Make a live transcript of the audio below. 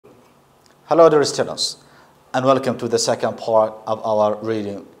Hello dear students, and welcome to the second part of our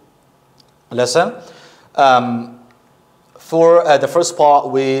reading lesson. For the first part,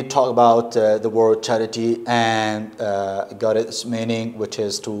 we talked about the word charity and got its meaning, which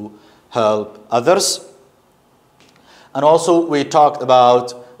is to help others. And also we talked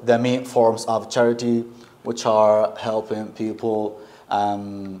about the main forms of charity, which are helping people,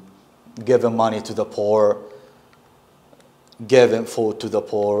 giving money to the poor, giving food to the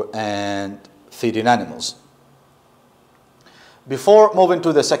poor, and feeding animals. Before moving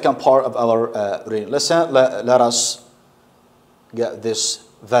to the second part of our reading lesson, let us get this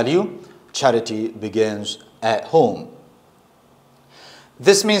value. Charity begins at home.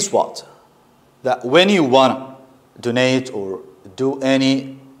 This means what? That when you want to donate or do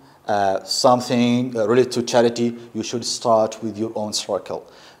any something related to charity, you should start with your own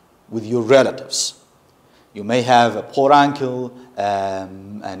circle, with your relatives. You may have a poor uncle,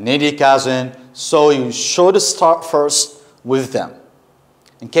 a needy cousin, so you should start first with them.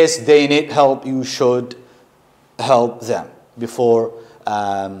 In case they need help, you should help them before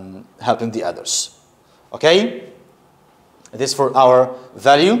helping the others. Okay? This is for our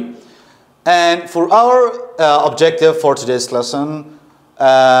value. And for our objective for today's lesson,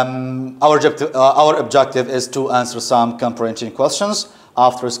 our objective is to answer some comprehension questions.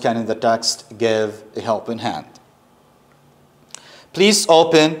 After scanning the text, give a helping hand. Please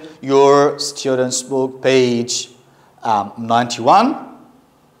open your student's book, page 91.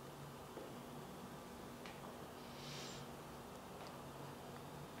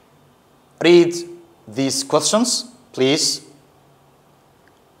 Read these questions, please.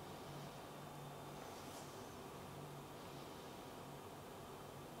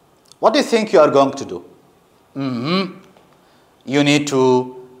 What do you think you are going to do? You need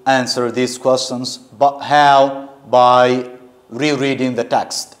to answer these questions, but how? By rereading the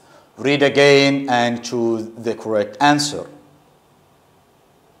text. Read again and choose the correct answer.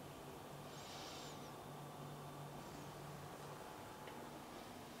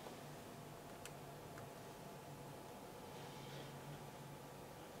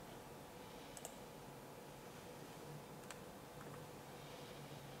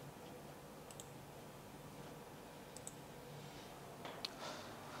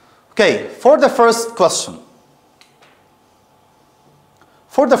 Okay, for the first question.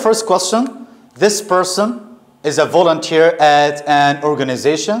 This person is a volunteer at an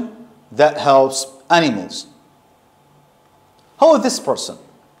organization that helps animals. Who is this person?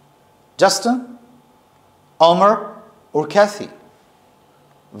 Justin, Omar, or Kathy?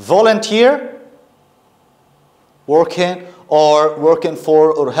 Volunteer, working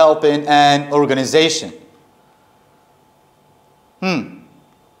for or helping an organization.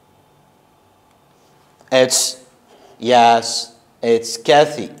 It's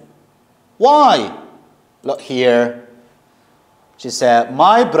Kathy. Why? Look here. She said,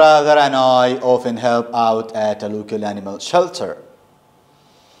 my brother and I often help out at a local animal shelter.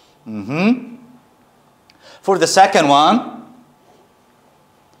 For the second one,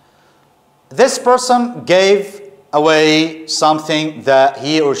 this person gave away something that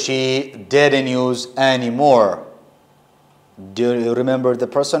he or she didn't use anymore. Do you remember the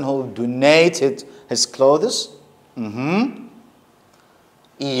person who donated his clothes?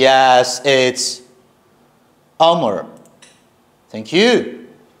 Yes, it's Omar. Thank you.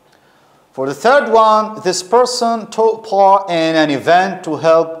 For the third one, this person took part in an event to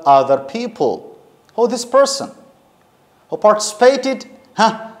help other people. Who this person? Who participated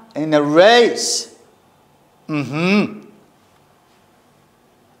in a race?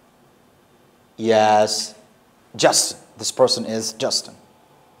 Yes, Justin. This person is Justin.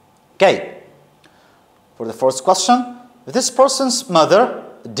 Okay. For the first question, this person's mother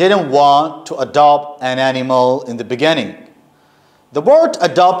didn't want to adopt an animal in the beginning. The word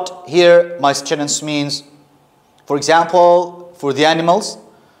adopt here, my students, means, for example, for the animals,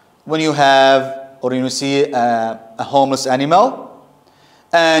 when you have or you see a homeless animal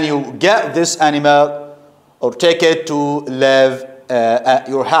and you get this animal or take it to live at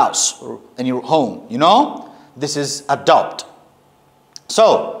your house or in your home, you know, this is adopt.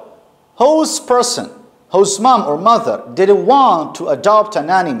 So, whose mom or mother didn't want to adopt an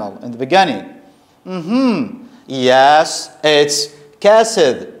animal in the beginning? Yes, it's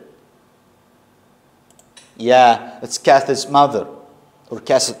Cassidy. Yeah, it's Kathy's mother or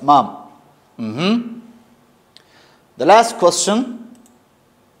Cassidy's mom. The last question,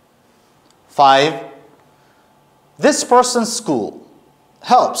 5. This person's school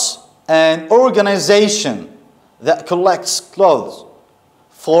helps an organization that collects clothes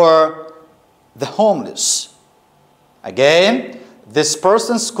for the homeless. Again, This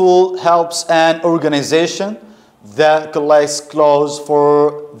person's school helps an organization that collects clothes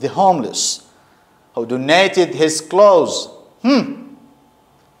for the homeless. Who donated his clothes?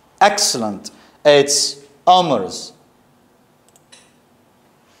 Excellent. It's Omar's.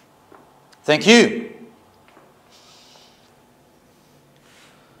 Thank you.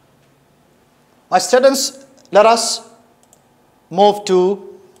 My students, let us move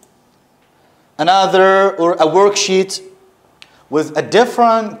to another or a worksheet with a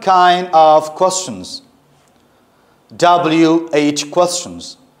different kind of questions. WH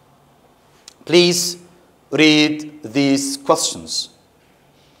questions. Please read these questions.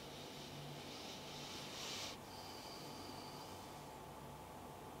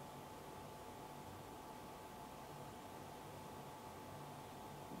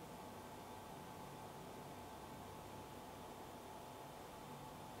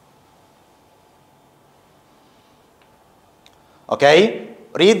 Okay,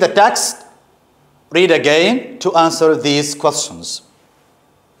 read the text, read again to answer these questions.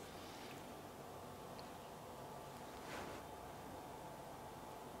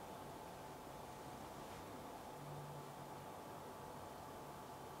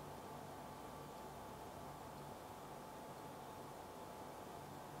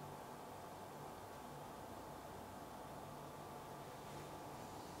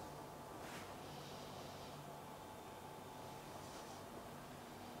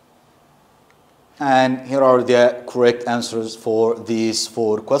 And here are the correct answers for these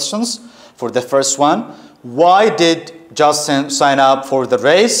 4 questions. For the first one, why did Justin sign up for the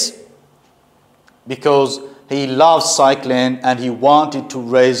race? Because he loves cycling and he wanted to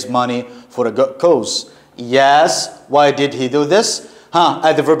raise money for a good cause. Yes, why did he do this?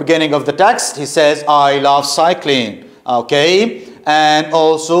 At the very beginning of the text, he says, I love cycling. Okay, and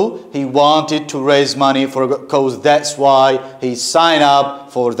also he wanted to raise money for a good cause. That's why he signed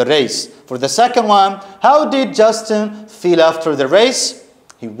up for the race. For the second one, how did Justin feel after the race?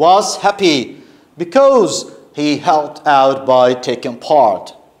 He was happy because he helped out by taking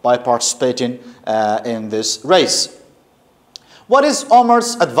part, by participating in this race. What is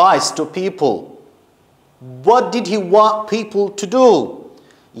Omar's advice to people? What did he want people to do?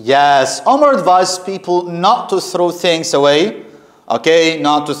 Yes, Omar advised people not to throw things away, okay,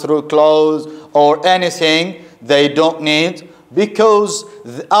 not to throw clothes or anything they don't need, because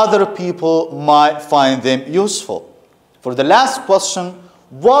the other people might find them useful. For the last question,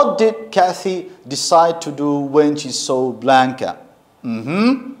 what did Kathy decide to do when she saw Blanca?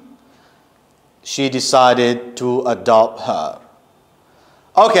 She decided to adopt her.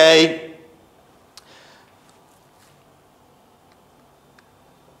 Okay.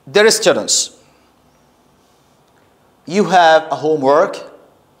 Dear students, you have a homework,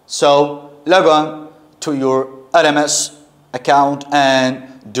 so log on to your LMS account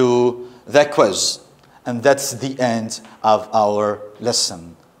and do the quiz. And that's the end of our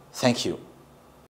lesson. Thank you.